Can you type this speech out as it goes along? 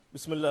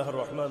بسم الله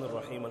الرحمن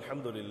الرحيم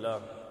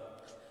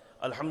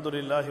الحمد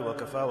لله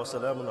وكفى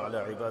وسلام على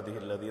عباده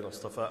الذين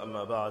اصطفى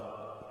أما بعد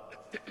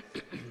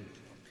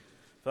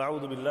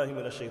فأعوذ بالله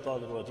من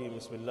الشيطان الرجيم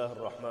بسم الله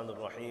الرحمن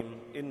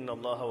الرحيم إن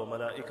الله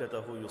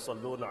وملائكته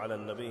يصلون على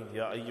النبي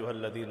يا أيها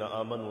الذين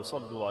آمنوا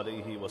صلوا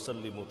عليه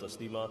وسلموا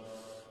تسليما.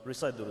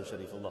 Recite Durud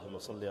Sharif. اللهم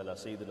صل على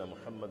سيدنا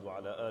محمد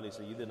وعلى آل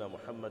سيدنا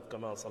محمد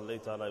كما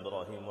صليت على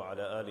إبراهيم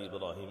وعلى آل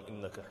إبراهيم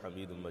إنك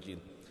حميد مجيد.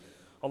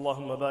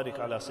 اللهم بارك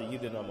على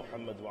سيدنا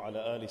محمد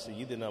وعلى آل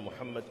سيدنا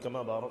محمد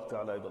كما باركت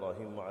على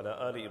إبراهيم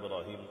وعلى آل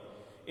إبراهيم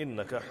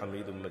إنك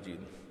حميد مجيد.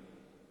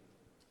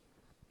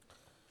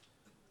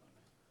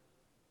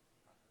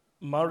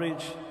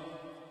 Marriage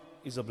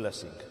is a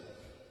blessing.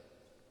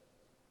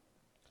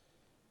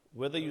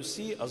 Whether you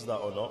see as that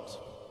or not,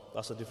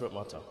 that's a different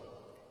matter.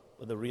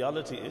 But the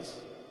reality is,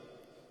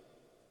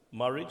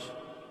 marriage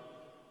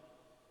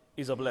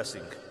is a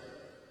blessing.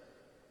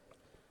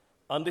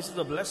 And this is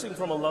a blessing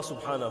from Allah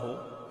subhanahu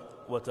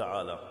wa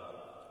ta'ala.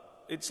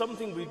 It's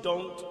something we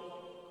don't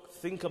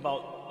think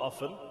about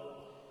often,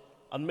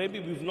 and maybe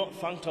we've not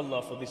thanked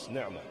Allah for this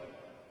ni'mah.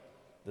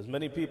 There's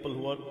many people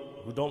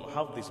who don't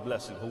have this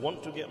blessing, who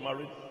want to get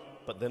married,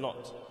 but they're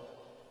not.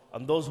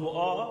 And those who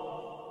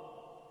are,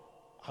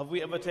 have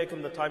we ever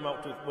taken the time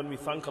out to, when we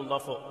thank Allah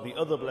for the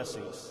other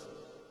blessings,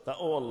 that,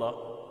 oh Allah,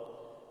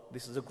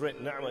 this is a great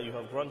ni'mah you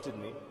have granted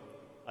me,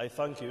 I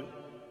thank you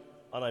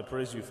and I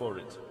praise you for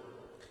it.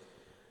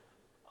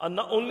 And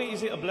not only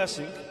is it a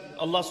blessing,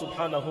 Allah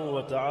subhanahu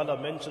wa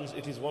ta'ala mentions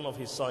it is one of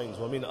His signs.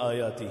 وَمِنْ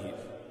آيَاتِهِ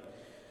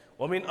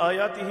وَمِنْ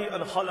آيَاتِهِ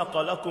أَنْ خَلَقَ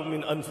لَكُم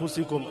مِّنْ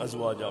أَنفُسِكُمْ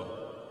أَزْوَاجًا.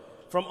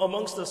 From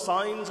amongst the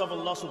signs of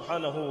Allah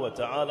subhanahu wa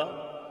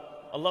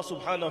ta'ala, Allah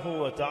subhanahu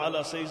wa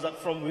ta'ala says that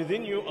from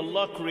within you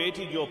Allah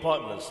created your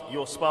partners,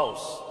 your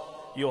spouse,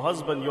 your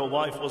husband, your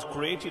wife was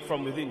created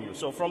from within you.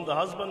 So from the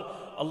husband,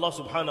 Allah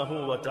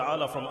subhanahu wa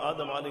ta'ala, from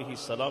Adam alayhi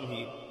salam,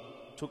 He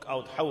took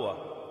out Hawa.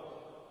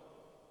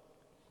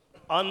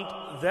 And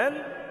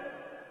then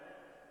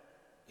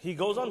He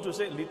goes on to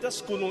say,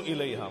 لِتَسْكُنُوا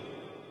إِلَيْهَا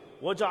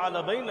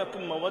وَجَعَلَ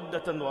بَيْنَكُمْ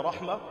مَوَدَّةً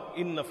وَرَحْمَةً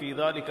إِنَّ فِي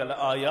ذَلِكَ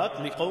لَآيَاتٍ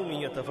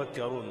لِقَوْمٍ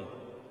يَتَفَكَّرُونَ.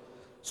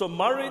 So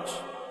marriage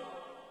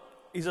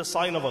is a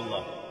sign of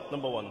Allah,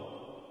 number one.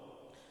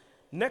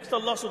 Next,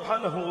 Allah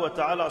subhanahu wa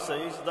ta'ala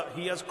says that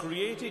He has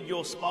created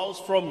your spouse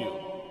from you.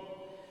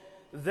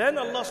 Then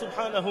Allah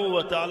subhanahu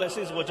wa ta'ala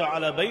says,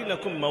 وَجَعَلَ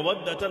بَيْنَكُمْ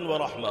مَوَدَّةً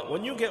وَرَحْمَةً.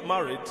 When you get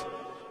married,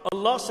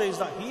 Allah says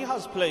that He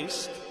has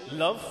placed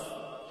love,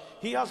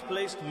 He has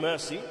placed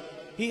mercy,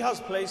 He has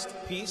placed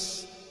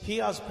peace, He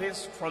has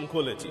placed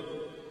tranquility.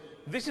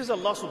 This is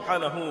Allah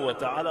subhanahu wa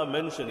ta'ala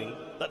mentioning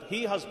that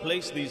He has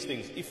placed these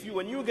things.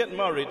 When you get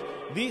married,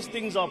 these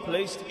things are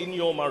placed in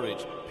your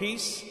marriage.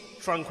 Peace,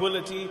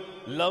 tranquility,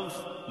 love,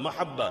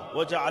 mahabba.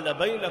 وَجَعَلَ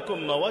بَيْنَكُمْ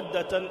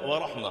مَوَدَّةً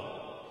وَرَحْمَةً.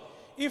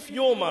 If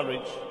your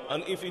marriage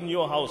and if in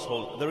your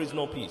household there is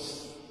no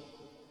peace,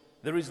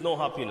 there is no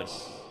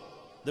happiness,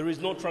 there is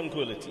no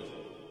tranquility,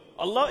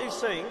 Allah is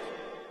saying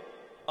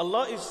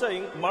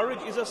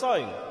marriage is a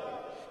sign.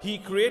 He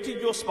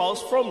created your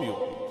spouse from you.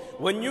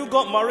 When you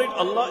got married,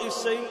 Allah is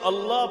saying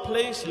Allah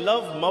placed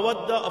love,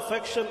 mawadda,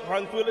 affection,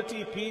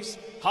 tranquility, peace,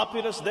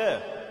 happiness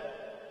there.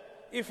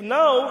 If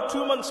now,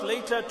 2 months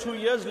later, 2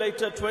 years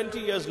later, 20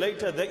 years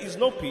later, there is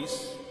no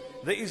peace,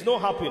 there is no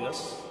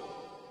happiness,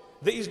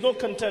 there is no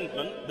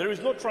contentment, there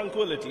is no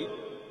tranquility,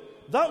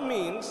 that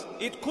means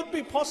it could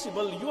be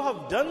possible you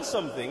have done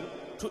something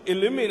to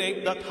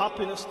eliminate that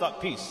happiness, that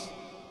peace.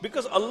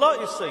 Because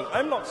Allah is saying,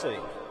 I'm not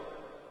saying,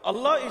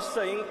 Allah is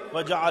saying,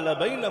 وَجَعَلَ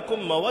بَيْنَكُمْ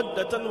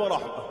مَوَدَّةً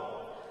وَرَحْمَةً.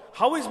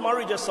 How is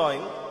marriage a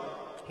sign?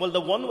 Well, the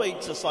one way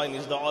it's a sign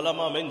is the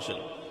ulama mentioned.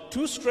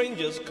 Two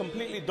strangers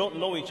completely don't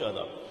know each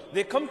other.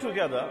 They come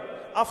together,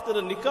 after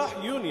the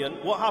nikah union,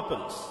 what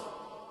happens?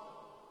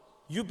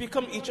 You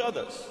become each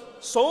other's.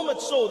 So much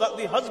so that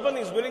the husband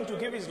is willing to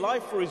give his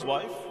life for his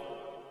wife,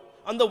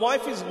 and the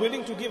wife is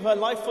willing to give her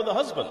life for the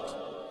husband.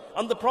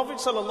 And the Prophet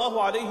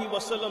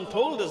ﷺ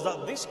told us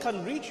that this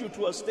can reach you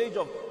to a stage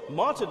of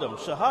martyrdom,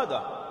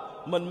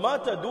 shahada. Man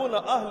mata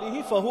duna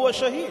ahlihi fahuwa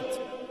shaheed.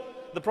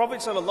 The Prophet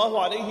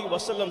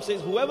ﷺ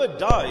says, whoever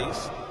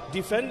dies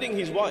defending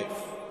his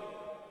wife,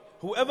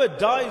 whoever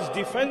dies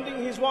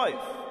defending his wife,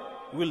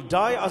 will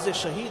die as a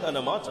shaheed and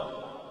a martyr.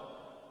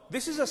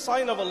 This is a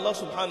sign of Allah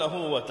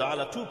subhanahu wa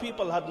ta'ala. Two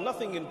people had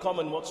nothing in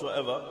common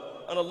whatsoever,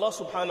 and Allah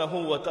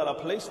subhanahu wa ta'ala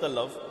placed the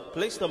love,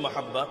 placed the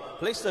mahabba,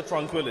 placed the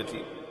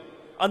tranquility.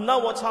 And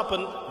now what's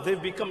happened?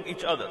 They've become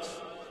each other's.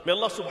 May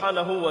Allah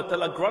subhanahu wa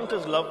ta'ala grant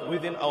us love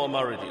within our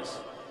marriages.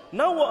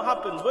 Now what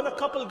happens when a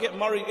couple get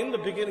married? In the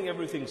beginning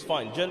everything's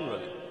fine,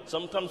 generally.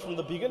 Sometimes from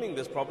the beginning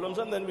there's problems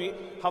and then we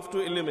have to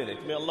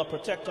eliminate. May Allah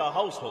protect our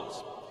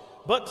households.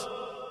 But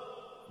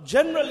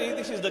generally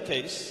this is the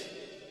case.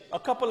 A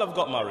couple have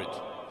got married.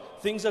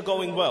 Things are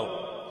going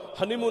well.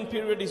 Honeymoon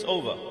period is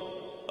over.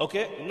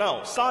 Okay,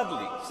 now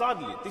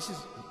sadly, this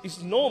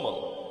is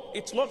normal.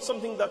 It's not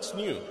something that's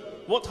new.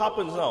 What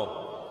happens now?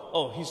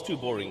 Oh, he's too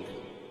boring.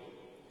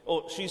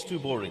 Oh, she's too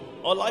boring.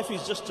 Our life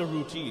is just a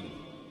routine.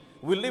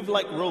 We live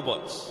like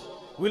robots.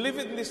 We live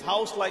in this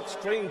house like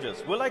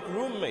strangers. We're like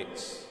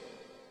roommates.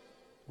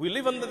 We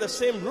live under the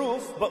same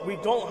roof, but we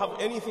don't have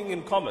anything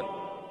in common.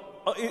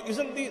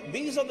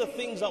 These are the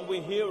things that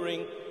we're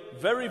hearing,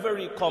 very,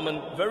 very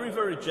common, very,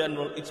 very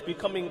general. It's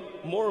becoming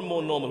more and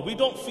more normal. We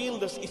don't feel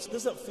this, it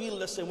doesn't feel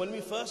the same. When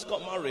we first got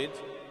married,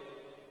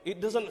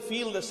 it doesn't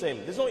feel the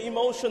same. There's no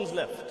emotions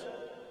left.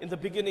 In the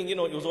beginning, it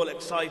was all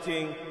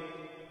exciting,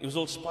 it was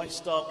all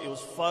spiced up, it was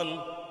fun.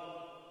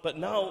 But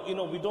now,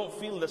 we don't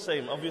feel the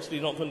same. Obviously,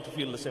 you're not going to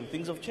feel the same.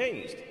 Things have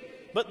changed.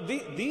 But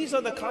these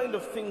are the kind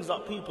of things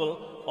that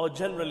people are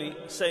generally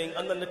saying,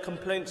 and then the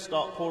complaints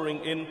start pouring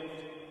in.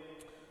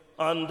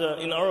 And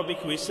in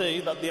Arabic we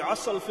say that the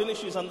asal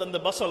finishes and then the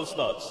basal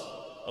starts.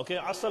 Okay,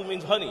 asal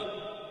means honey,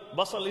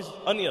 basal is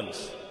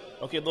onions.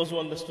 Okay, those who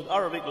understood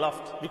Arabic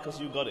laughed because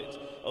you got it.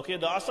 Okay,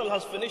 the asal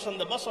has finished and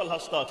the basal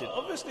has started.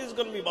 Obviously it's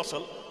going to be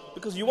basal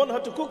because you want her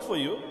to cook for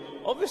you.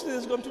 Obviously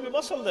there's going to be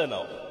basal there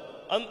now.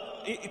 And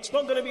it's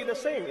not going to be the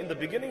same. In the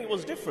beginning it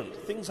was different.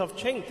 Things have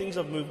changed, things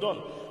have moved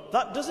on.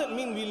 That doesn't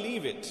mean we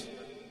leave it.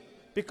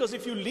 Because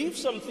if you leave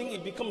something,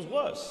 it becomes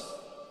worse.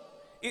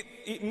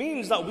 It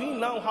means that we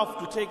now have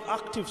to take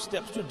active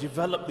steps to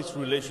develop this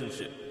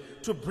relationship,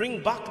 to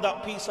bring back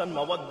that peace and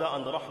mawadda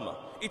and rahmah.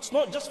 It's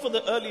not just for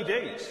the early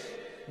days.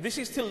 This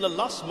is till the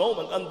last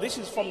moment, and this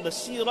is from the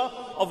seerah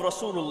of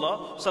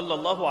Rasulullah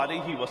sallallahu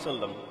alayhi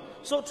wasallam.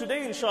 So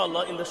today,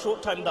 inshallah, in the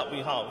short time that we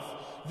have,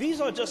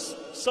 these are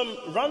just some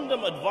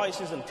random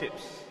advices and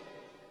tips.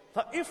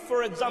 That if,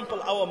 for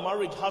example, our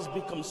marriage has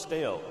become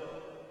stale,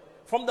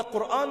 from the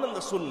Quran and the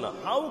Sunnah,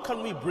 how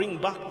can we bring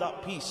back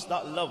that peace,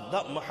 that love,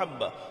 that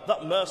mahabbah,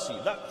 that mercy,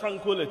 that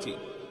tranquility,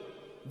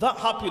 that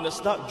happiness,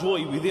 that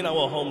joy within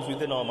our homes,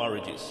 within our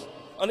marriages?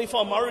 And if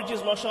our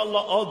marriages,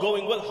 mashallah, are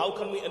going well, how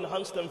can we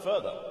enhance them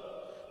further?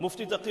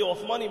 Mufti Taqi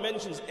Uthmani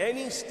mentions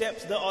any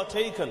steps that are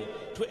taken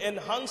to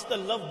enhance the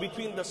love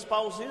between the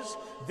spouses,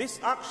 this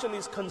action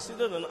is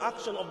considered an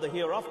action of the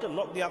hereafter,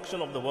 not the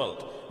action of the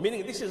world.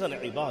 Meaning this is an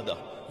ibadah.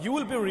 You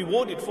will be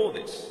rewarded for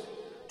this.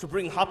 To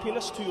bring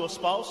happiness to your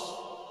spouse,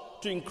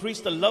 to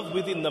increase the love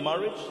within the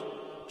marriage,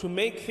 to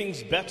make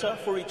things better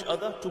for each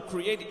other, to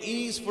create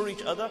ease for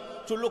each other,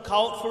 to look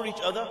out for each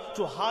other,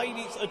 to hide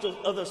each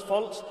other's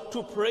faults,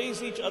 to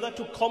praise each other,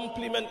 to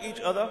compliment each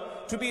other,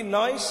 to be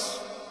nice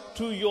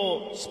to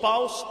your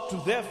spouse, to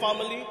their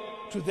family,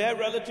 to their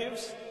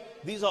relatives.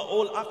 These are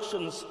all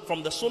actions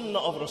from the sunnah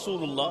of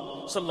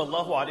Rasulullah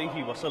sallallahu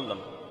alaihi wasallam.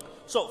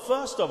 So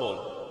first of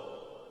all,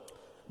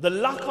 the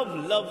lack of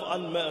love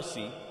and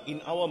mercy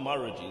in our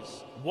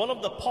marriages, one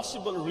of the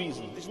possible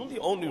reasons, this is not the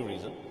only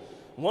reason,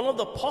 one of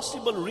the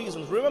possible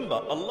reasons, remember,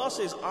 Allah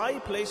says, I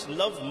placed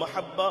love,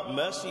 mahabbah,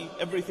 mercy,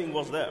 everything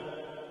was there.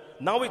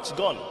 Now it's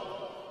gone.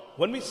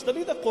 When we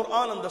study the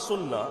Quran and the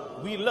Sunnah,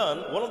 we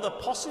learn one of the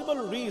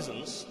possible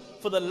reasons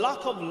for the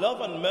lack of love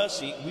and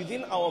mercy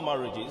within our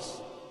marriages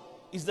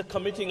is the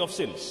committing of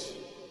sins.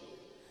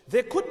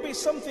 There could be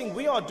something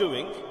we are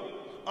doing,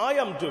 I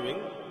am doing,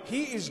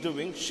 he is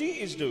doing,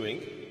 she is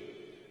doing,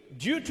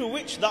 due to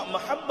which that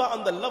mahabbah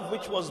and the love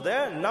which was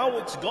there, now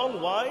it's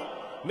gone. Why?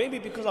 Maybe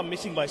because I'm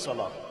missing my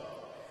salah.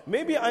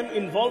 Maybe I'm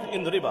involved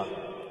in riba.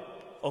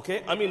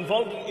 Okay, I'm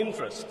involved in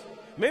interest.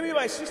 Maybe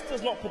my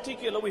sister's not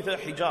particular with her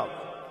hijab.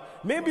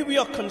 Maybe we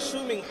are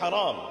consuming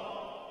haram.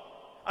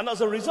 And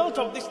as a result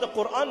of this, the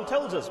Quran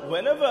tells us,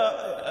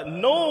 whenever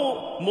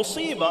no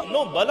musibah,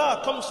 no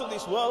bala comes to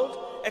this world,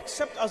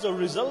 except as a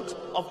result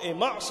of a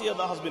ma'siyah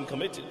that has been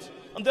committed.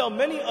 And there are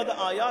many other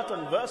ayat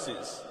and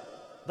verses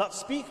that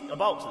speak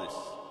about this.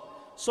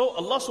 So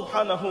Allah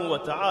subhanahu wa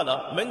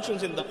ta'ala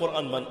mentions in the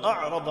Quran, Man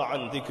a'rada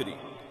an dhikri,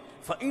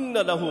 fa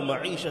inna lahu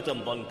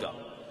ma'ishatan dhanka.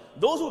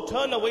 Those who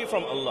turn away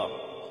from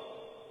Allah,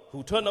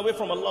 who turn away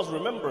from Allah's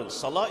remembrance.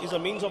 Salah is a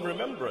means of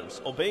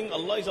remembrance. Obeying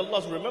Allah is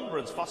Allah's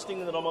remembrance.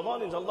 Fasting in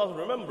Ramadan is Allah's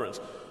remembrance.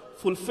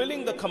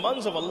 Fulfilling the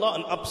commands of Allah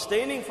and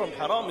abstaining from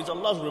haram is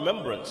Allah's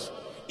remembrance.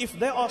 If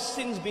there are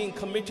sins being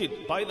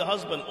committed by the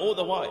husband or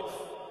the wife,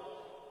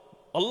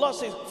 Allah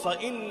says,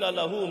 فَإِنَّ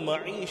لَهُ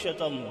مَعِيشَةً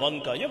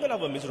ضَنْكَ. You're going to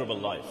have a miserable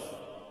life.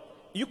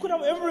 You could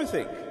have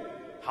everything.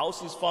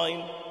 House is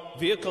fine,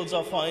 vehicles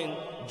are fine,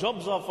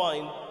 jobs are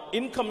fine,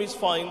 income is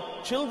fine,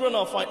 children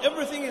are fine,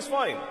 everything is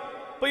fine.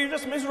 But you're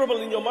just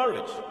miserable in your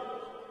marriage.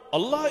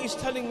 Allah is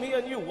telling me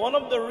and you, one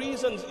of the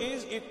reasons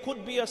is it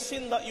could be a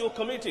sin that you're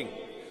committing.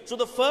 So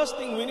the first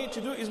thing we need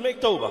to do is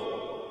make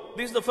tawbah.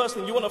 This is the first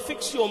thing. You want to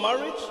fix your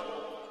marriage?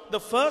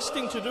 The first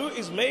thing to do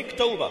is make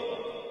tawbah.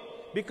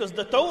 Because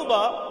the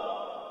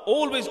tawbah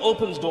always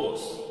opens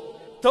doors.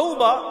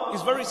 Tawbah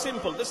is very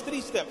simple. There's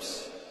 3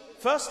 steps.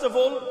 First of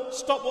all,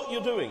 stop what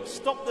you're doing.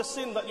 Stop the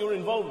sin that you're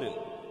involved in.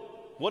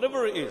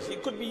 Whatever it is,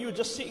 it could be you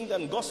just sitting there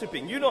and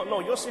gossiping. You don't know,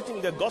 you're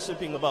sitting there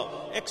gossiping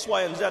about X,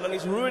 Y, and Z, and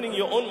it's ruining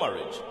your own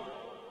marriage.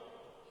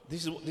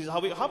 This is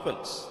how it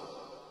happens.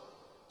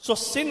 So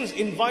sins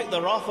invite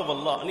the wrath of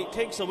Allah, and it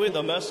takes away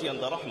the mercy and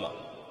the rahmah.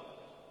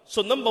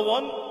 So number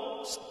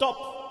 1,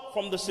 stop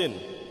from the sin.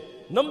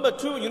 Number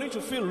 2, you need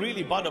to feel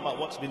really bad about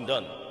what's been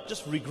done.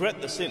 Just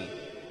regret the sin.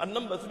 And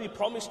number 3,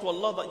 promise to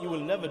Allah that you will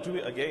never do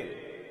it again.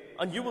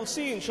 And you will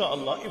see,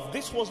 inshallah, if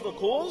this was the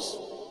cause,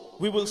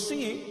 we will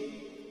see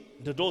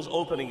the doors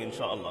opening,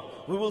 inshallah.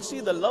 We will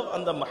see the love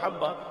and the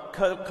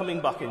mahabbah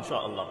coming back,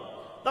 inshallah.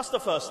 That's the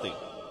first thing.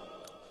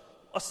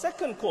 A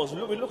second cause,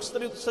 we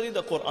study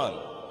the Quran.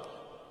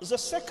 The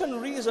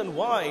second reason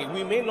why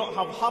we may not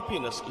have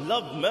happiness,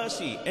 love,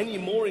 mercy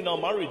anymore in our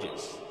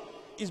marriages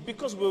is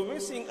because we're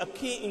missing a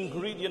key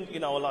ingredient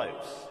in our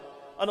lives.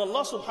 And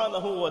Allah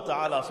subhanahu wa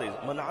ta'ala says,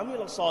 "Man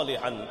amila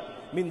salihan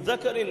min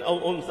dhakarin aw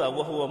untha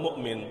wa huwa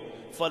mu'min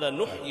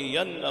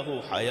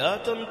falanuhyiyannahu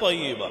hayatan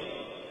tayyiba."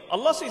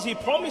 Allah says He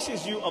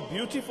promises you a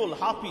beautiful,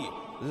 happy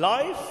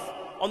life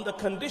on the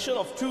condition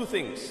of two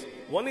things.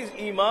 One is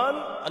iman,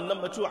 and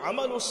number two,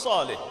 amalu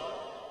salih,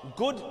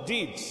 good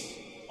deeds,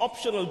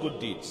 optional good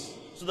deeds.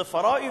 So the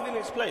fara'id in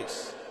its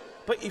place.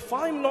 But if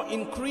I'm not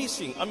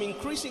increasing, I'm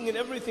increasing in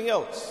everything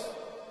else,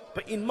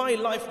 but in my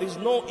life there's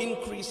no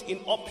increase in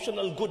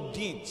optional good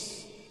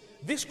deeds,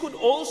 this could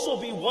also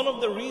be one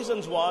of the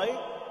reasons why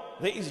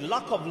there is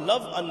lack of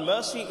love and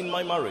mercy in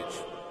my marriage.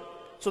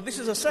 So this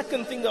is a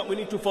second thing that we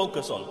need to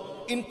focus on.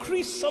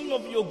 Increase some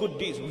of your good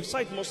deeds.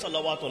 Recite more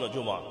salawat on a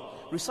Jummah.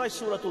 Recite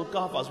Surah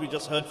Al-Kahf, as we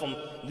just heard from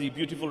the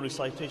beautiful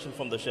recitation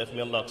from the Shaykh,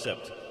 may Allah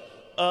accept.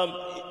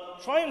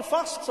 Try and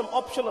fast some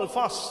optional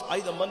fasts,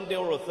 either Monday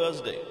or a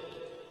Thursday.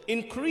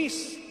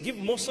 Increase, give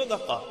more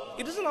sadaqah.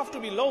 It doesn't have to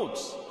be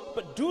loads,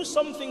 but do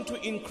something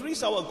to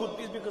increase our good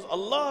deeds, because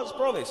Allah has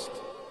promised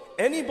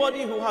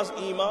anybody who has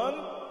iman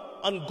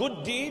and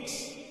good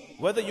deeds,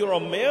 whether you're a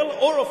male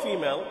or a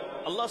female,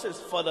 Allah says,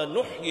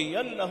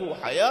 فَلَنُحْيِيَنَّهُ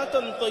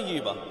حَيَاةً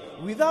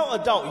طَيِّبًا. Without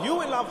a doubt, you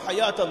will have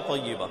hayatan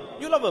tayyiba.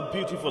 You'll have a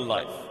beautiful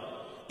life.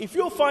 If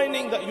you're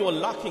finding that you're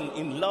lacking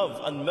in love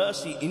and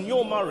mercy in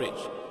your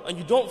marriage, and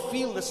you don't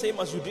feel the same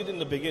as you did in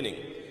the beginning,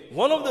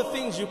 one of the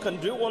things you can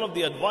do, one of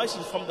the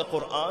advices from the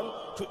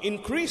Quran to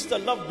increase the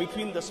love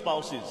between the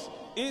spouses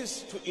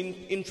is to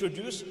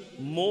introduce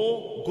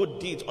more good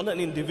deeds on an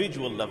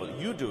individual level.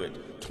 You do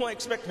it. Don't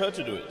expect her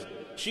to do it.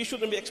 She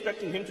shouldn't be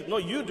expecting him to. No,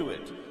 you do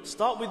it.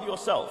 Start with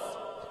yourself.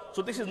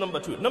 So this is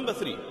number two. Number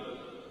three,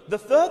 the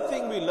third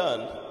thing we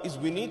learned is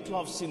we need to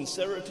have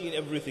sincerity in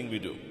everything we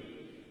do,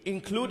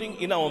 including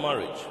in our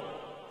marriage.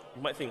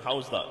 You might think,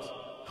 how's that?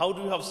 How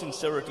do you have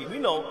sincerity? We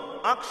know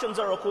actions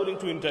are according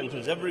to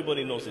intentions.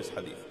 Everybody knows this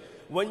hadith.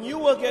 When you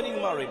were getting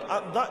married,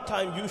 at that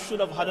time you should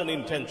have had an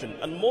intention,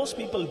 and most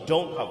people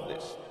don't have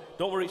this.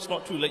 Don't worry, it's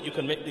not too late. You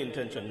can make the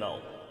intention now.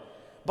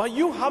 By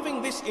you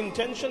having this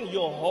intention,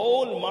 your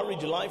whole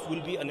marriage life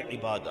will be an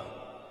ibadah.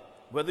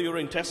 Whether you're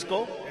in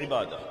Tesco,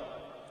 ibadah.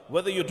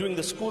 Whether you're doing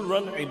the school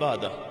run,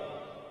 ibadah.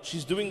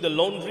 She's doing the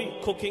laundry,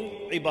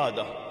 cooking,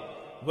 ibadah.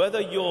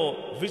 Whether you're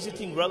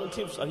visiting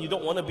relatives and you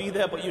don't want to be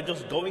there, but you're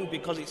just going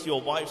because it's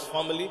your wife's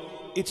family,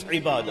 it's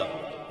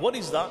ibadah. What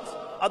is that?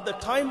 At the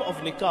time of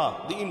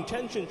nikah, the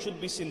intention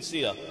should be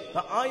sincere.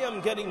 That I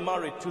am getting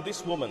married to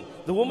this woman.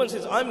 The woman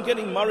says, I'm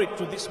getting married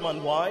to this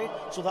man. Why?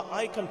 So that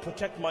I can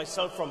protect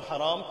myself from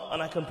haram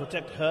and I can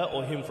protect her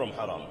or him from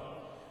haram.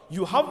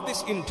 You have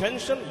this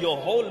intention, your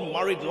whole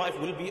married life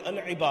will be an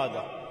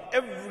ibadah.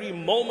 Every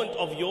moment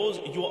of yours,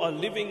 you are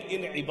living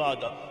in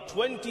ibadah.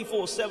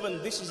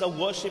 24/7, this is a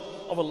worship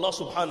of Allah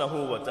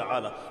subhanahu wa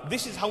ta'ala.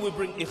 This is how we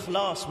bring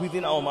ikhlas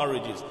within our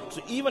marriages.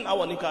 So even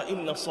our nikah,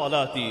 inna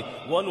salati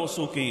wa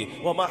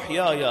nusuki wa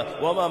mahyaya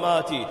wa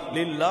mamati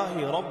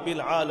lillahi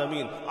rabbil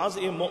alameen. As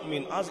a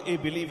mu'min, as a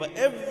believer,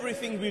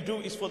 everything we do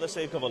is for the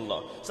sake of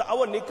Allah. So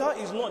our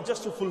nikah is not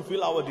just to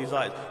fulfill our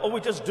desires. Or we're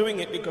just doing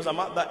it because I'm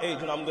at that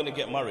age and I'm going to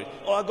get married.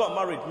 Or I got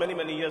married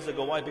many years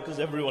ago. Why? Because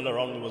everyone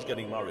around me was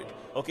getting married.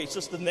 Okay, it's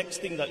just the next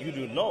thing that you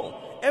do. No.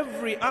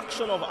 Every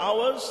action of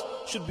ours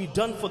should be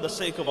done for the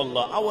sake of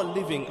Allah. Our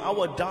living,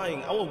 our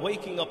dying, our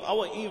waking up,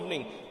 our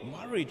evening.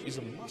 Marriage is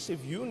a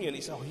massive union.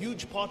 It's a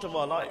huge part of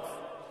our life.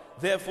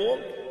 Therefore,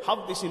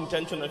 have this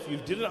intention. If you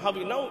didn't have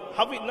it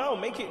now,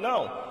 make it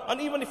now. And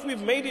even if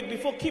we've made it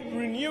before, keep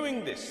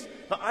renewing this.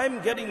 That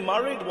I'm getting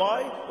married,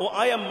 why? Or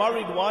I am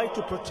married, why?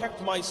 To protect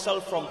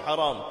myself from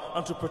haram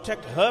and to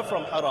protect her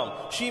from haram.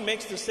 She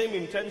makes the same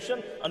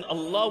intention and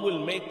Allah will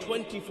make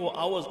 24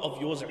 hours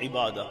of yours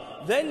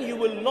ibadah. Then you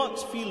will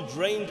not feel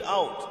drained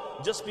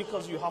out just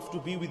because you have to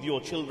be with your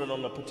children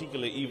on a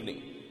particular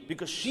evening.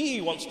 Because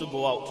she wants to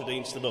go out today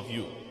instead of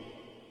you.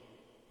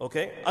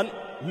 Okay? And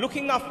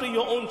looking after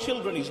your own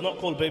children is not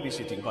called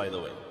babysitting, by the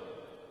way.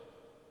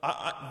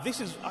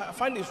 I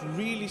find this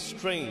really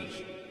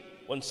strange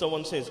when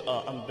someone says,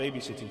 I'm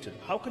babysitting today.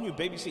 How can you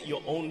babysit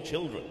your own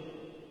children?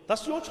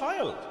 That's your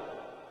child.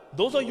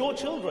 Those are your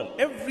children.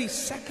 Every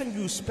second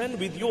you spend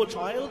with your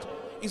child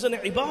is an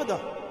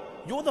ibadah.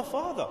 You're the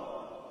father.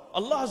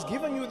 Allah has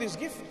given you this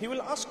gift. He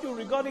will ask you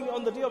regarding it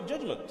on the day of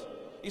judgment.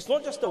 It's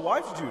not just the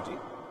wife's duty.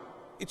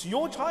 It's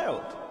your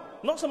child.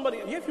 Not somebody,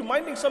 if you're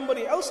minding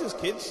somebody else's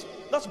kids,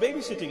 that's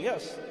babysitting,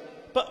 yes.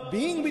 But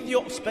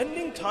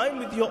spending time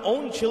with your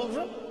own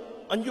children,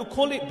 and you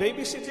call it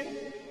babysitting,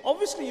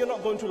 obviously you're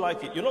not going to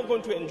like it. You're not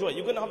going to enjoy it.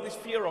 You're going to have this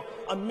fear of,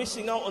 I'm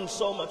missing out on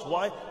so much.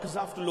 Why? Because I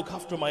have to look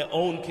after my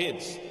own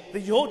kids.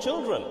 They're your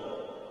children.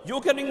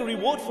 You're getting a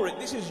reward for it.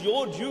 This is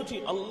your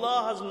duty.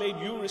 Allah has made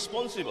you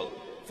responsible.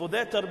 for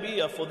their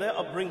tarbiyah, for their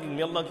upbringing.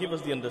 May Allah give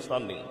us the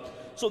understanding.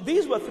 So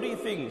these were three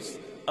things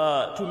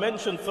to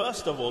mention,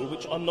 first of all,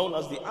 which are known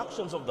as the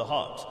actions of the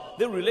heart.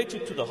 They're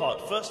related to the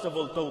heart. First of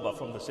all, tawbah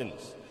from the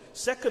sins.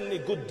 Secondly,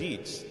 good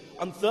deeds.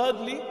 And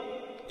thirdly,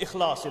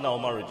 ikhlas in our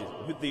marriages,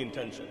 with the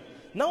intention.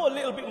 Now a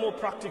little bit more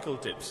practical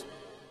tips.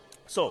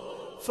 So,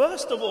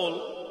 first of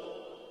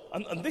all,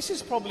 and this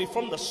is probably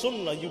from the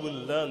Sunnah, you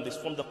will learn this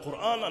from the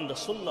Quran and the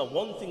Sunnah.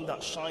 One thing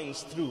that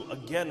shines through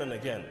again and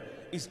again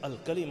is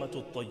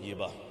al-kalimatu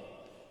tayyibah.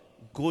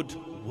 Good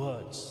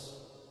words.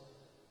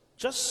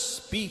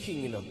 Just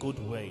speaking in a good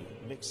way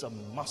makes a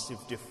massive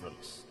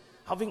difference.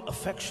 Having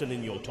affection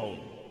in your tone.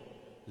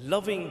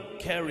 Loving,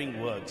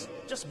 caring words.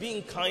 Just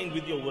being kind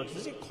with your words.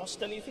 Does it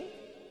cost anything?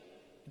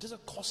 It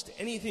doesn't cost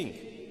anything.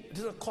 It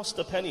doesn't cost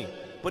a penny.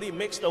 But it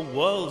makes the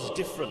world's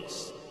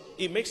difference.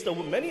 It makes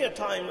many a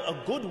time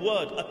a good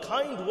word, a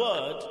kind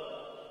word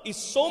is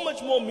so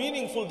much more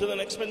meaningful than an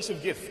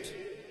expensive gift.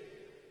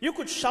 You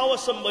could shower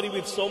somebody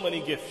with so many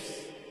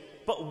gifts,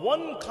 but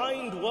one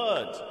kind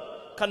word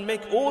can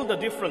make all the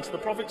difference. The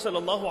Prophet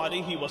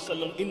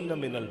ﷺ, inna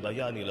min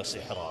al-bayani la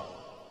sihra.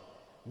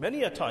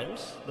 Many a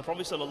times, the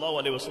Prophet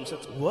ﷺ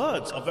said,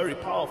 words are very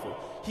powerful.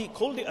 He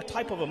called it a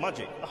type of a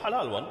magic, a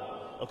halal one.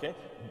 Okay,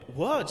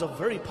 words are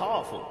very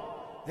powerful.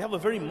 They have a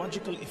very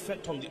magical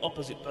effect on the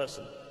opposite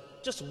person.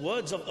 Just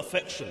words of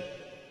affection.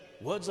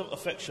 Words of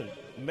affection.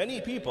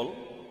 Many people,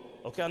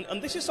 okay, and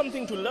this is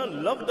something to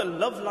learn. Love the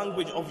love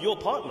language of your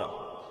partner.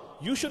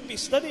 You should be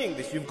studying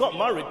this. You've got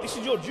married. This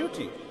is your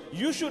duty.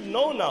 You should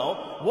know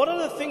now, what are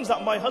the things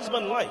that my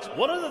husband likes?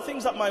 What are the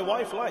things that my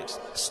wife likes?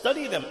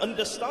 Study them,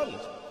 understand.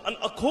 And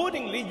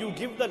accordingly, you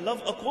give the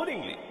love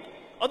accordingly.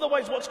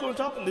 Otherwise, what's going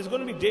to happen? There's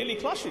going to be daily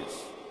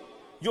clashes.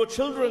 Your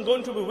children are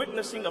going to be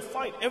witnessing a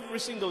fight every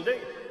single day,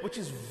 which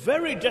is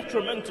very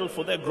detrimental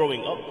for their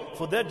growing up,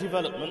 for their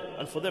development,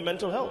 and for their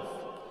mental health.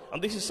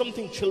 And this is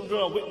something children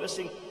are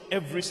witnessing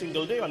every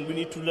single day, and we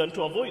need to learn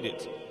to avoid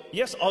it.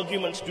 Yes,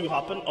 arguments do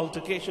happen,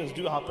 altercations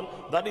do happen.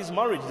 That is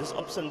marriage. There's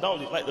ups and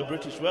downs. It's like the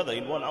British weather.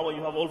 In 1 hour,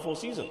 you have all 4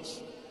 seasons.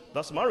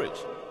 That's marriage.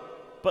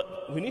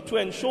 But we need to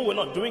ensure we're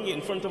not doing it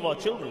in front of our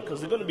children,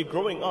 because they're going to be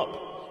growing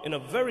up in a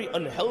very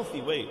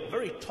unhealthy way,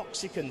 very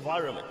toxic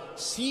environment.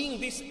 Seeing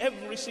this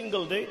every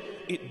single day,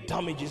 it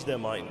damages their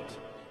mind.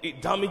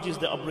 It damages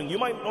their upbringing. You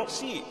might not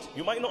see it.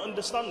 You might not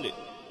understand it.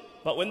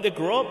 But when they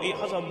grow up, it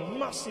has a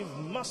massive,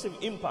 massive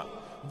impact.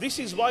 This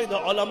is why the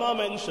ulama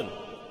mention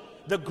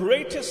the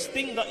greatest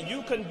thing that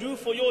you can do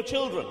for your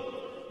children,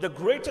 the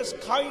greatest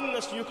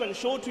kindness you can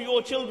show to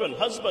your children,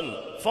 husband,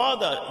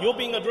 father, you're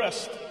being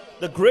addressed.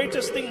 The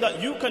greatest thing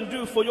that you can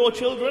do for your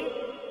children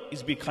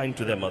is be kind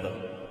to their mother.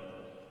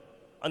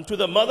 And to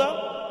the mother,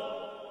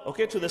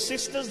 okay, to the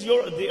sisters,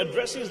 the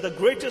address is the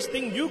greatest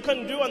thing you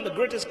can do and the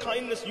greatest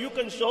kindness you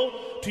can show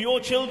to your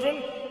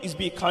children is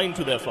be kind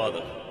to their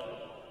father.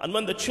 And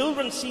when the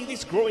children see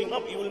this growing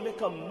up, it will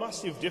make a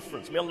massive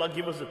difference. May Allah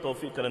give us the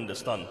tawfiq and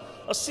understand.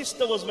 A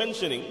sister was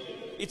mentioning,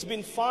 it's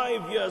been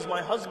 5 years, my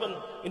husband,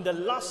 in the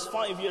last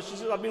 5 years, she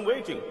says, I've been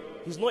waiting.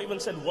 He's not even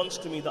said once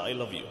to me that I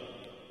love you.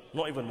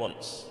 Not even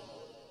once.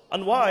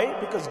 And why?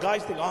 Because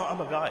guys think,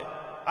 I'm a guy.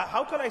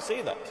 How can I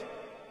say that?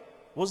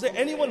 Was there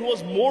anyone who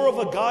was more of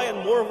a guy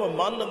and more of a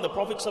man than the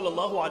Prophet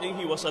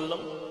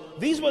ﷺ?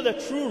 These were the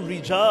true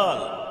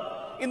rijal.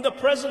 In the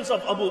presence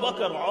of Abu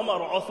Bakr, Umar,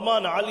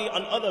 Uthman, Ali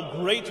and other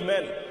great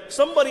men.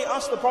 Somebody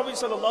asked the Prophet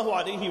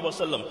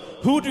ﷺ,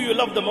 who do you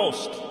love the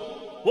most?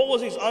 What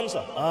was his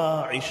answer?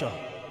 Aisha.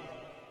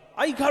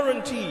 I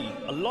guarantee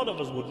a lot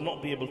of us would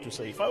not be able to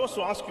say. If I was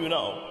to ask you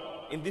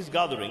now, in this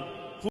gathering,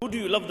 who do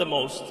you love the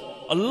most?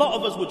 A lot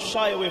of us would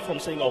shy away from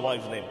saying our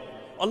wife's name.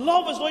 A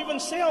lot of us don't even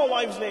say our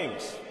wives'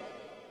 names.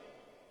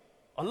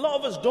 A lot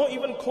of us don't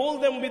even call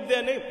them with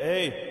their name.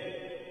 Hey,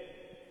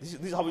 this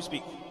is how we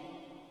speak.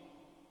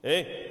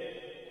 Hey.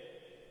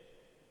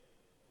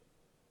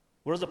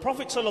 Whereas the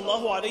Prophet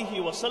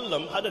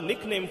ﷺ had a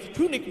nickname,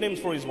 2 nicknames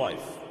for his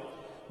wife.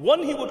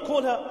 One, he would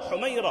call her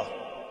Humayra,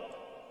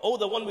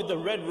 the one with the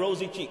red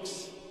rosy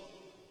cheeks.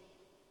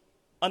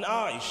 And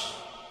Aish,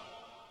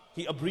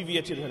 he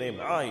abbreviated her name,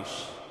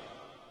 Aish.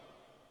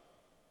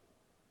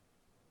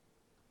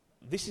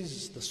 This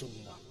is the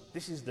Sunnah.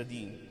 This is the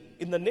Deen.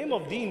 In the name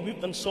of Deen, we've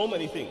done so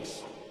many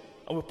things.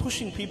 And we're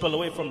pushing people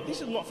away from,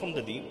 this is not from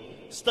the Deen.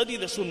 Study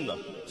the Sunnah.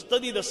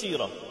 Study the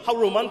Seerah. How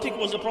romantic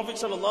was the Prophet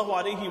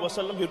ﷺ? He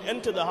would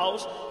enter the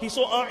house. He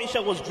saw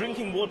Aisha was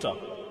drinking water.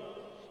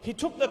 He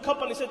took the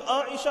cup and he said,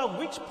 Aisha,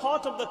 which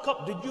part of the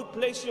cup did you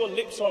place your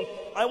lips on?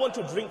 I want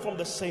to drink from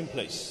the same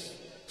place.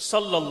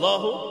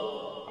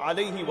 Sallallahu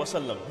alayhi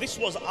wasallam. This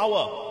was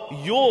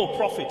your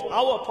Prophet,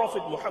 our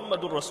Prophet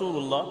Muhammadur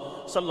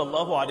Rasulullah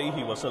sallallahu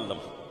alayhi wasallam.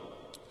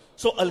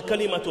 So,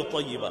 al-kalimatu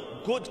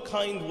tayyiba, good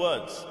kind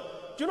words.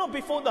 Do you know,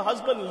 before the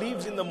husband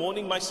leaves in the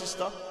morning, my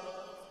sister,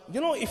 you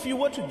know, if you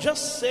were to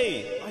just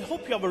say, I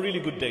hope you have a really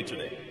good day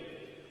today.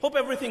 Hope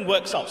everything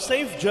works out.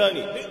 Safe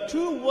journey.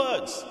 2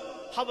 words,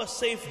 have a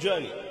safe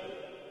journey.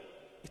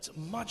 It's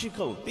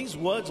magical. These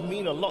words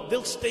mean a lot.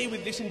 They'll stay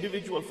with this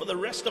individual for the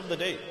rest of the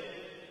day.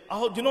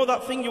 Do you know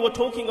that thing you were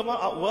talking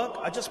about at work?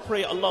 I just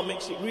pray Allah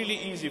makes it really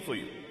easy for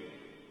you.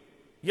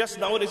 Yes,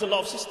 nowadays a lot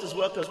of sisters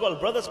work as well.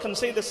 Brothers can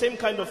say the same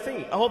kind of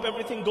thing. I hope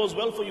everything goes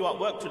well for you at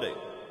work today.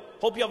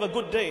 Hope you have a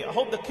good day. I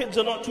hope the kids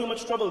are not too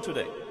much trouble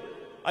today.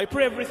 I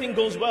pray everything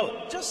goes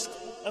well. Just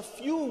a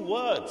few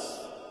words.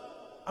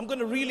 I'm going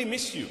to really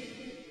miss you.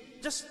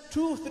 Just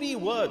 2-3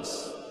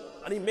 words.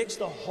 And it makes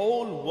the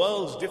whole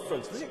world's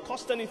difference. Does it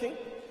cost anything?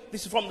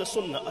 This is from the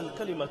Sunnah,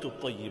 al-kalimatu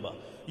tayyiba.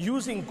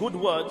 Using good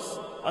words,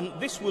 and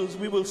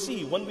we will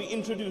see when we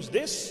introduce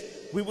this,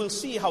 we will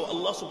see how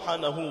Allah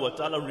subhanahu wa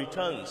ta'ala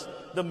returns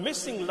the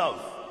missing love,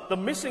 the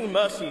missing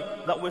mercy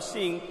that we're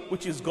seeing,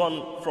 which is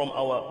gone from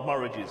our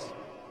marriages.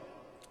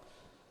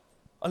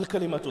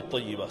 Al-kalimatu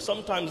tayyiba.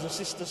 Sometimes the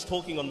sister's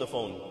talking on the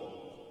phone.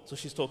 So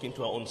she's talking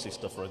to her own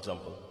sister, for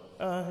example.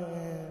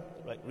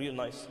 Like real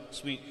nice,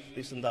 sweet,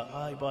 this and that,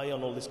 hi, bye,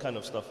 and all this kind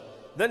of stuff.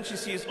 Then she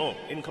sees, oh,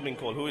 incoming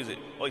call, who is it?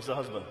 Oh, it's the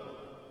husband.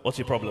 What's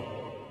your problem?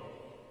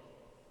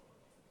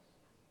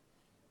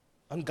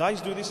 And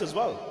guys do this as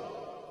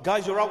well.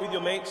 Guys, you're out with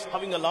your mates,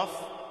 having a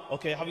laugh,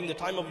 okay, having the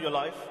time of your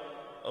life,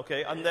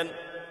 okay, and then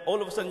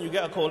all of a sudden you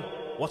get a call,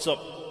 what's up?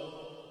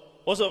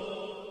 What's up?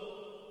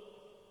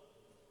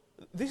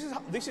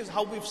 This is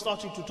how we've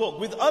started to talk.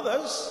 With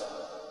others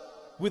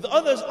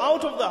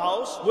out of the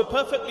house, we're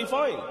perfectly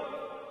fine.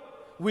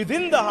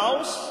 Within the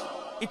house,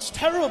 it's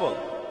terrible.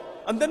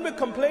 And then we're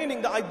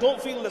complaining that I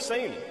don't feel the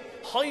same.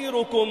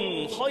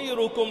 خَيْرُكُمْ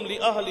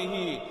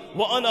لِأَهْلِهِ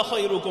وَأَنَا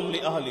خَيْرُكُمْ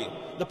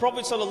لِأَهْلِي. The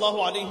Prophet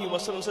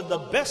ﷺ said, the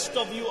best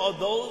of you are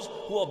those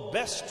who are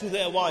best to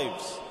their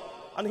wives.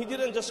 And he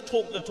didn't just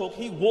talk the talk,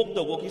 he walked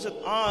the walk. He said,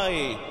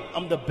 I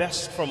am the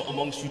best from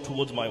amongst you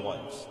towards my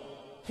wives.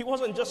 He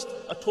wasn't just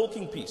a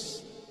talking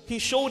piece. He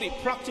showed it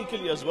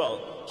practically as well.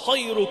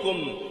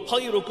 خَيْرُكُمْ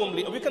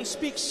لِأَهْلِي. We can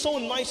speak so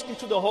nicely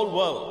to the whole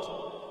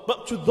world.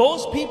 But to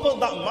those people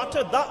that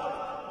matter,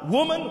 that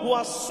woman who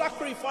has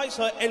sacrificed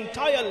her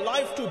entire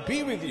life to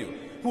be with you,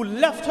 who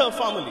left her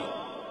family,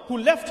 who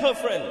left her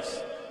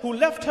friends, who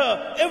left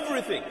her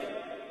everything,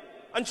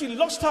 and she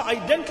lost her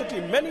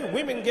identity. Many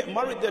women get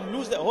married, they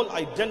lose their whole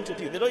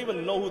identity. They don't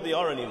even know who they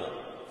are anymore.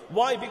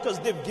 Why? Because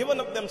they've given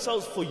up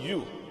themselves for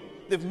you.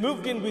 They've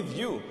moved in with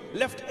you,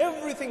 left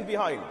everything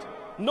behind.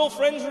 No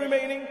friends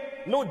remaining,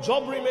 no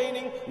job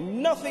remaining,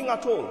 nothing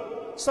at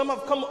all. Some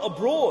have come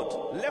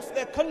abroad, left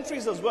their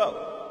countries as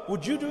well.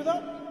 Would you do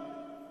that?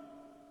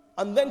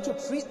 And then to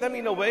treat them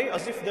in a way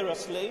as if they're a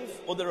slave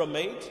or they're a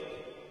maid?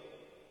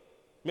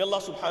 May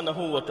Allah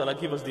subhanahu wa ta'ala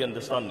give us the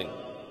understanding.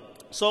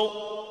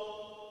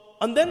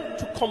 And then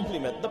to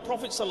compliment. The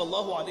Prophet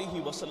sallallahu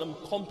alaihi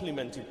wasallam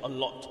complimented a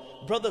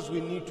lot. Brothers, we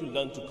need to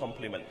learn to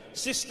compliment.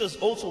 Sisters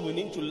also, we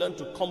need to learn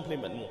to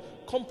compliment more.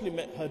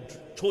 Compliment her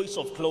choice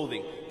of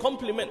clothing.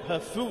 Compliment her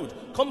food.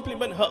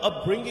 Compliment her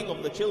upbringing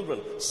of the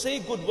children. Say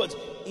good words,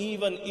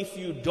 even if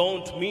you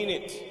don't mean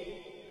it.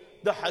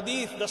 The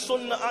hadith, the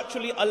sunnah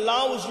actually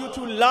allows you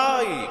to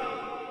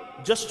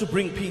lie just to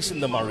bring peace in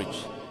the marriage.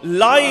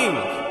 Lying,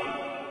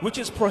 which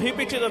is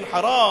prohibited and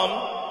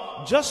haram,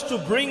 just to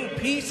bring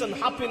peace and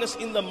happiness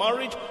in the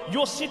marriage.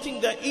 You're sitting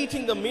there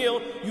eating the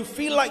meal, you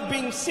feel like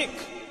being sick.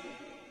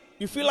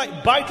 You feel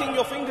like biting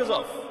your fingers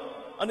off.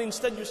 And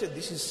instead you say,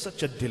 this is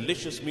such a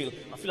delicious meal,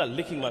 I feel like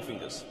licking my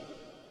fingers.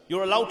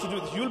 You're allowed to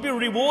do this. You'll be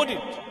rewarded.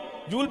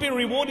 You will be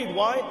rewarded.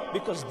 Why?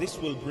 Because this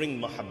will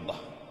bring mahabbah.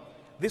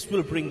 This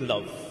will bring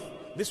love.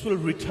 This will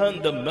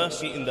return the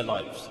mercy in the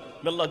lives.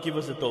 May Allah give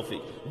us the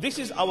tawfiq. This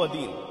is our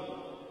deen.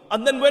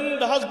 And then when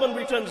the husband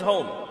returns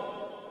home,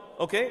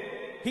 okay,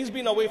 he's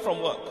been away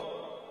from work.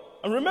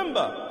 And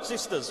remember,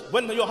 sisters,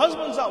 when your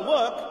husband's at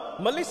work,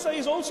 Melissa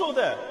is also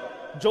there.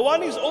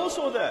 Joanne is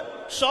also there.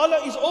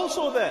 Shala is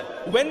also there.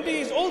 Wendy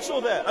is also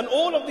there. And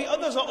all of the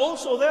others are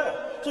also there.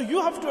 So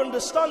you have to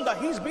understand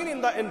that he's been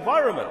in that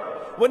environment.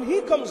 When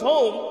he comes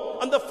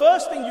home, and the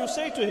first thing you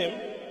say to him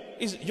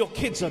is, your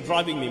kids are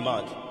driving me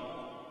mad.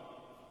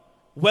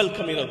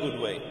 Welcome in a good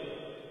way.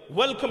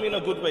 Welcome in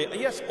a good way.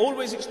 Yes,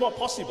 always it's not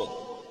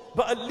possible.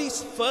 But at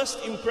least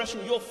first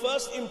impression, your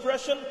first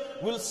impression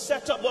will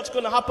set up what's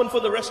going to happen for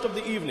the rest of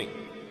the evening.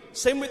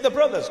 Same with the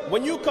brothers.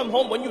 When you come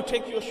home, when you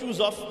take your shoes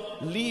off,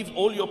 leave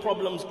all your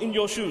problems in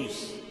your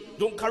shoes.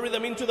 Don't carry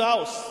them into the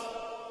house.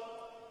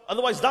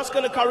 Otherwise, that's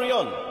going to carry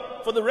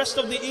on for the rest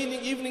of the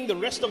evening, the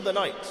rest of the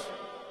night.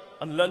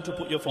 And learn to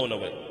put your phone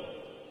away.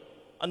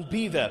 And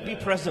be there, be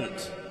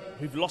present.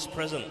 We've lost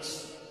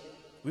presence.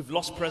 We've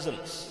lost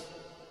presence.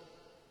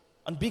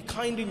 And be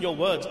kind in your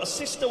words. A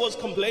sister was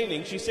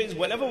complaining. She says,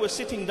 whenever we're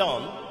sitting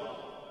down,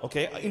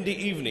 okay, in the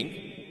evening,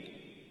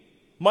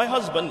 my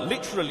husband,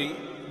 literally,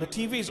 the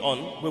TV is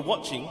on, we're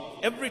watching.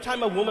 Every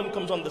time a woman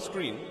comes on the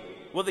screen,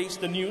 whether it's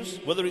the news,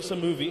 whether it's a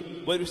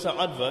movie, whether it's an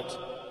advert,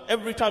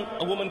 every time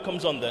a woman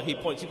comes on there, he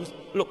points, he goes,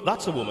 look,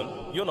 that's a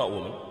woman. You're not a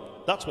woman.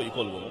 That's what you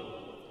call a woman.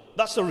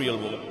 That's a real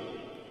woman.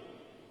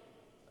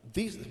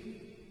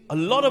 A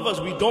lot of us,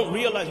 we don't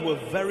realize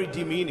we're very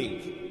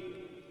demeaning.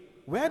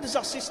 Where does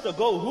our sister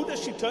go? Who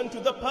does she turn to?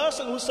 The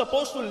person who's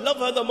supposed to love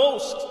her the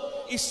most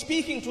is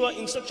speaking to her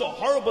in such a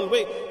horrible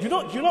way. Do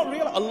you not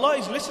realize Allah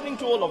is listening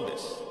to all of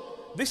this?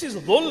 This is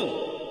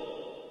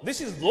dhulm.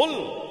 This is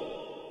dhulm.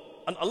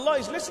 And Allah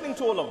is listening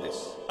to all of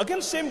this.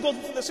 Again, same goes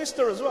for the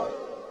sister as well.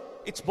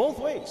 It's both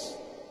ways.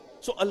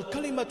 So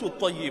al-kalimatu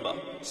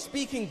tayyiba,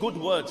 speaking good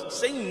words,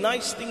 saying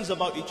nice things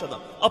about each other,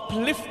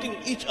 uplifting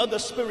each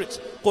other's spirits.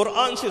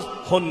 Quran says,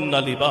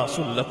 hunna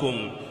libasul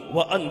lakum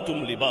wa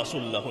antum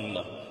libasul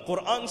lahunna.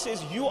 Quran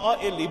says, you are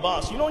a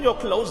libas. You know your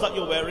clothes that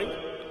you're wearing?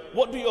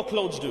 What do your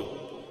clothes do?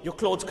 Your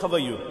clothes cover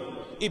you.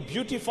 It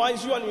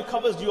beautifies you and it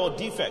covers your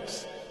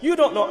defects. You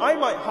don't know, I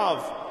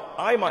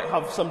might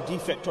have some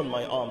defect on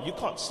my arm. You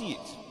can't see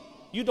it.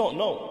 You don't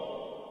know.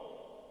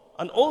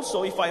 And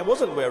also, if I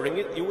wasn't wearing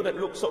it, it wouldn't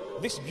look so.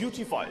 This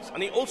beautifies,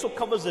 and it also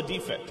covers the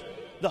defect.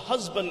 The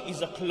husband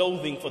is a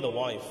clothing for the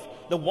wife.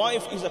 The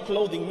wife is a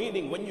clothing,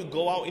 meaning when you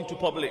go out into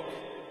public,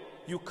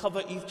 you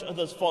cover each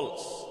other's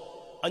faults,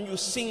 and you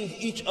sing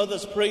each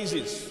other's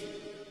praises.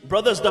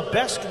 Brothers, the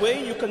best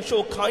way you can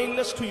show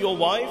kindness to your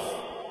wife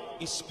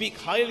is speak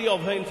highly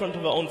of her in front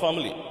of her own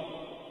family.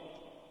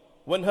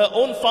 When her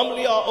own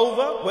family are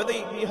over, whether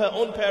it be her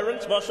own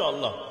parents,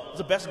 mashallah, it's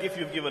the best gift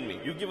you've given me.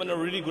 You've given her a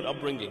really good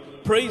upbringing.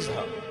 Praise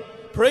her.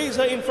 Praise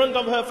her in front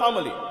of her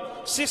family.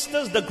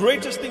 Sisters, the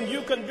greatest thing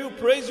you can do,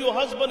 praise your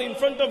husband in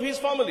front of his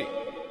family.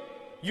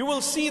 You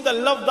will see the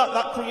love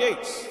that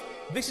creates.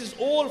 This is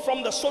all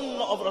from the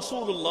sunnah of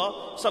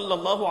Rasulullah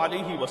sallallahu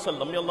alayhi wa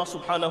sallam. May Allah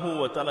subhanahu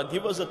wa ta'ala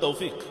give us a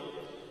tawfiq.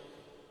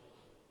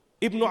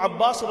 Ibn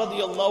Abbas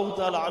radiyallahu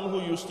ta'ala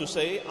anhu used to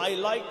say, I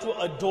like to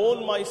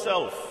adorn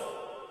myself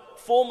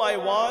for my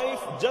wife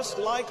just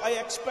like I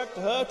expect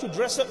her to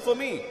dress up for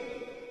me.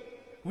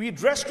 We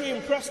dress to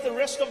impress the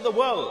rest of the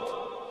world,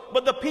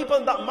 but the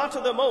people that matter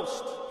the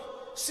most.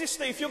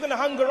 Sister, if you're going to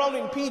hang around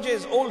in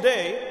PJs all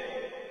day,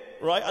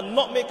 right, and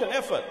not make an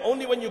effort,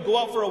 only when you go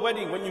out for a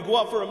wedding, when you go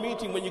out for a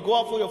meeting, when you go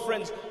out for your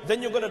friends,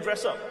 then you're going to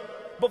dress up.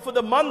 But for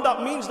the man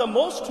that means the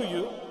most to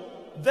you,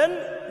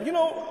 then, you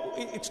know,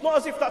 it's not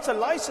as if that's a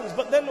license,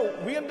 but then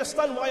we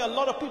understand why a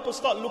lot of people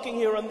start looking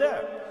here and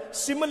there.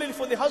 Similarly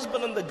for the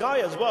husband and the guy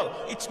as well.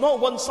 It's not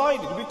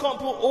one-sided. We can't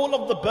put all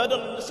of the burden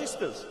on the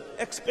sisters,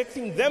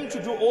 expecting them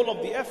to do all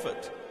of the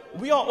effort.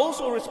 We are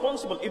also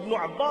responsible. Ibn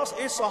Abbas,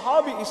 a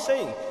Sahabi, is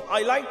saying,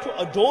 I like to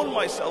adorn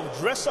myself,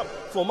 dress up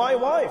for my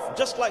wife,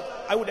 just like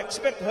I would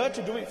expect her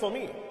to do it for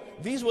me.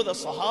 These were the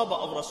Sahaba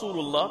of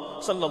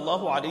Rasulullah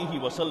sallallahu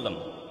alayhi wa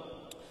sallam.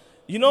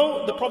 You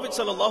know, the Prophet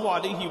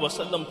sallallahu alayhi wa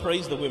sallam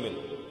praised the women.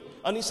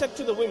 And he said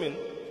to the women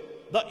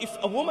that if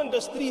a woman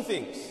does three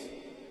things,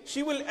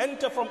 she will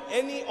enter from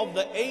any of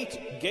the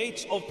 8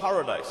 gates of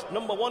paradise.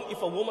 Number 1,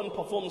 if a woman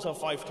performs her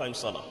 5 times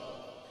salah.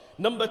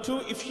 Number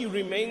 2, if she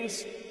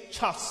remains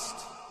chaste.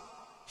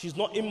 She's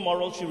not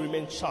immoral, she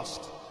remains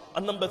chaste.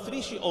 And number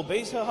 3, she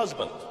obeys her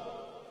husband.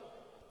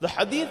 The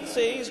hadith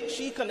says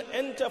she can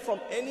enter from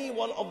any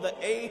one of the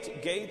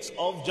 8 gates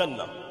of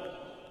Jannah.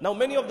 Now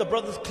many of the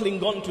brothers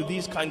cling on to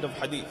these kind of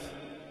hadith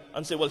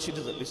and say, well, she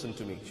doesn't listen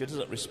to me, she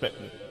doesn't respect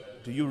me.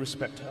 Do you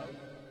respect her?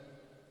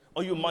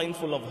 Are you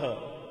mindful of her?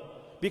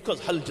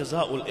 Because hal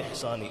jaza'ul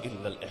ihsani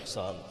illa al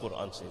ihsan,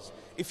 Quran says.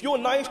 If you're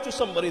nice to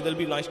somebody, they'll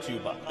be nice to you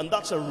back. And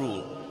that's a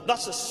rule.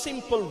 That's a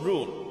simple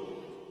rule.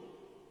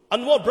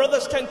 And what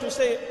brothers tend to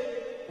say,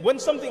 when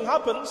something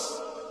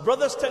happens,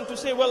 brothers tend to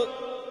say, well,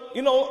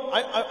 you know,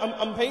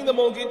 I'm paying the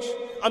mortgage,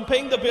 I'm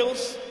paying the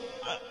bills,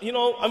 you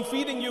know, I'm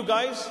feeding you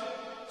guys.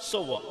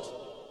 So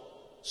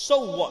what?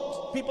 So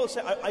what? People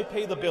say, I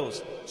pay the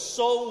bills.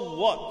 So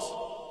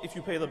what if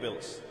you pay the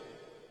bills?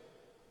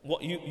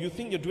 What, you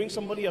think you're doing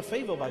somebody a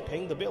favor by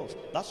paying the bills?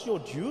 That's your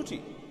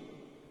duty.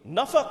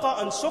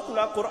 Nafaqa and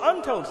sukna,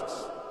 Quran tells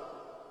us.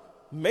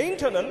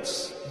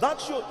 Maintenance,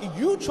 that's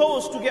you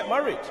chose to get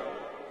married.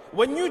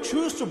 When you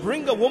choose to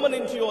bring a woman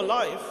into your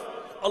life,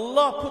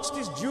 Allah puts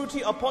this duty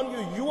upon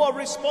you. You are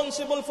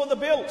responsible for the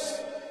bills.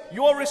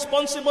 You are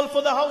responsible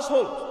for the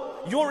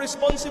household. You're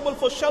responsible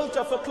for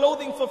shelter, for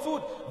clothing, for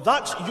food.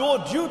 That's your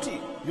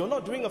duty. You're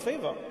not doing a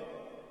favor.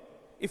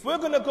 If we're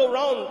going to go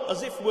around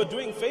as if we're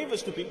doing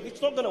favors to people,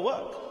 it's not going to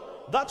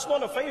work. That's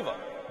not a favor.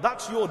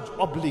 That's your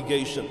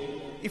obligation.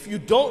 If you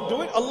don't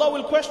do it, Allah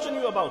will question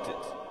you about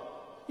it.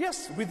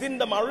 Yes, within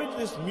the marriage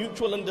there's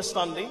mutual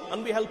understanding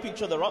and we help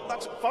each other out.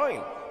 That's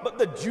fine. But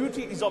the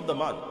duty is of the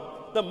man.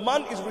 The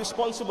man is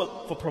responsible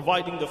for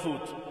providing the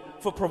food,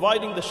 for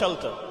providing the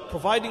shelter,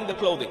 providing the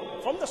clothing.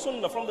 From the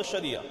Sunnah, from the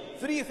Sharia.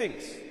 3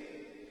 things.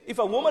 If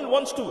a woman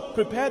wants to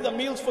prepare the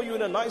meals for you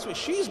in a nice way,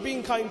 she's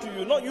being kind to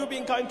you, not you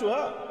being kind to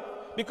her.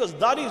 Because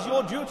that is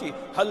your duty.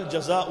 Hal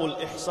jaza'ul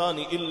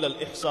ihsani illa al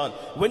ihsan.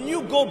 When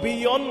you go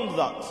beyond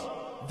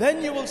that,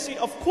 then you will see,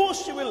 of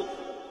course she will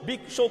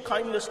show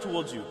kindness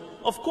towards you.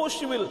 Of course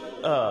she will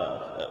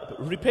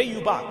repay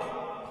you back.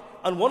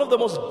 And one of the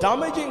most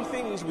damaging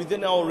things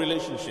within our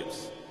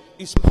relationships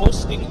is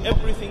posting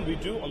everything we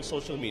do on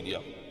social media.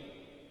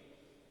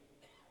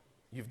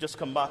 You've just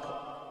come back,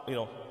 you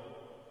know,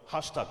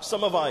 hashtag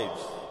summer vibes.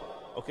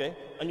 Okay,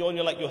 and you're on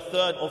your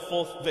 3rd or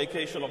 4th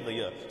vacation of the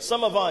year.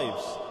 Summer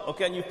vibes,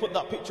 okay, and you put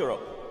that picture up.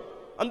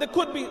 And there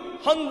could be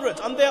hundreds,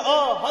 and there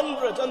are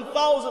hundreds and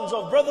thousands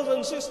of brothers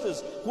and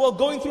sisters who are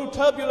going through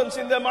turbulence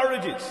in their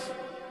marriages.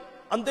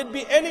 And they'd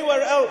be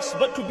anywhere else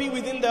but to be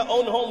within their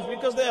own homes,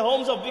 because their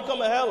homes have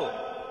become a hell.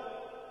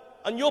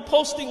 And you're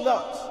posting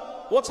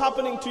that. What's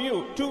happening to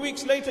you? 2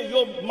 weeks later,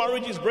 your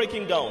marriage is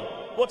breaking down.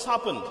 What's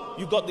happened?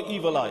 You got the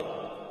evil eye.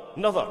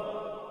 Another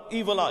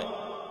evil eye.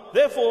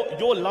 Therefore,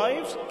 your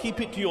lives,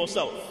 keep it to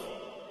yourself.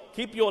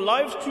 Keep your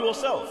lives to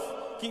yourself.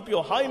 Keep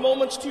your high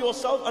moments to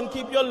yourself and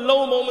keep your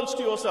low moments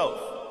to yourself.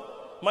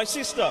 My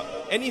sister,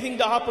 anything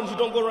that happens, you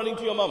don't go running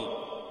to your mum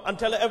and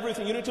tell her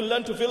everything. You need to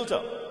learn to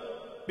filter.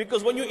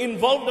 Because when you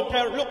involve the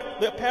parent, look,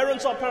 the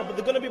parents are parents, but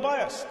they're going to be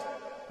biased.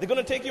 They're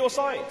going to take your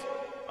side.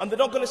 And they're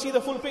not going to see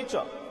the full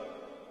picture.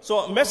 So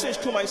a message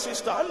to my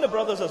sister and the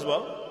brothers as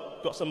well.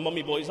 Got some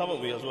mummy boys, haven't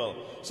we, as well?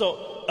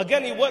 So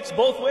again, it works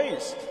both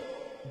ways.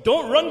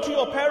 Don't run to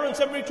your parents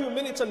every 2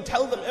 minutes and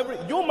tell them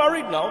you're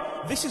married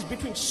now. This is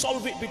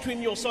solve it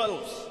between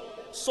yourselves.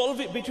 Solve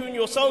it between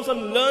yourselves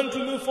and learn to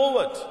move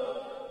forward.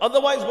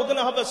 Otherwise, we're going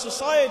to have a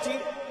society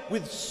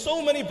with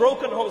so many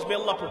broken homes. May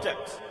Allah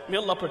protect. May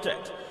Allah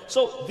protect.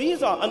 So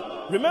these are,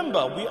 and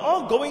remember, we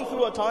are going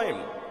through a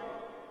time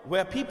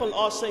where people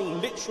are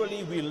saying,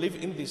 literally, we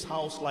live in this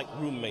house like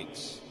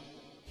roommates.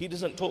 He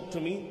doesn't talk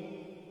to me.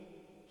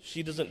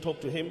 She doesn't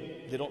talk to him.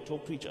 They don't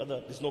talk to each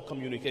other. There's no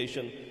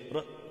communication.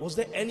 Was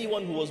there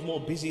anyone who was more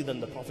busy than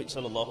the Prophet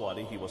sallallahu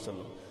alaihi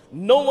wasallam?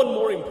 No one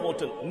more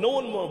important, no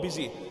one more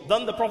busy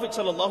than the Prophet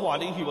sallallahu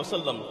alaihi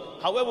wasallam.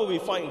 However, we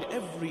find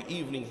every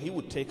evening he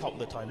would take out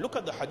the time. Look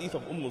at the hadith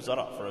of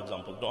Zara, for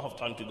example. Don't have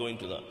time to go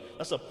into that.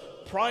 That's a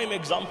prime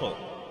example.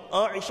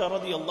 Aisha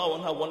radiallahu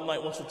anha one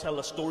night wants to tell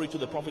a story to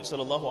the Prophet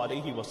sallallahu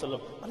alaihi wasallam,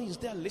 and he's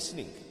there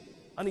listening.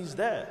 And he's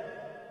there,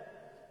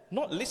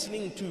 not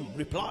listening to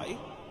reply,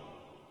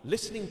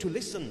 listening to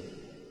listen.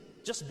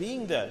 Just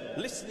being there,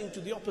 listening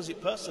to the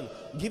opposite person,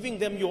 giving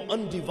them your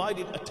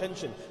undivided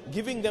attention,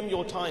 giving them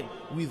your time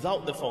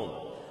without the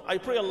phone. I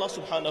pray Allah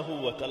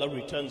subhanahu wa ta'ala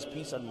returns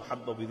peace and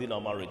muhabba within our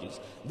marriages.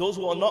 Those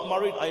who are not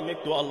married, I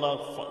make dua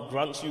Allah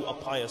grants you a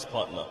pious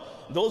partner.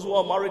 Those who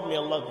are married, may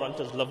Allah grant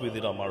us love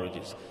within our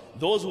marriages.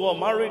 Those who are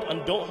married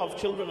and don't have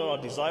children and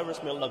are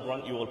desirous, may Allah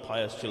grant you all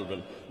pious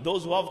children.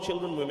 Those who have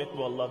children, we make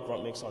dua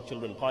Allah makes our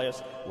children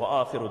pious.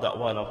 Wa akhiru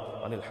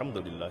da'wana and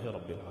alhamdulillahi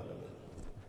rabbil alamin.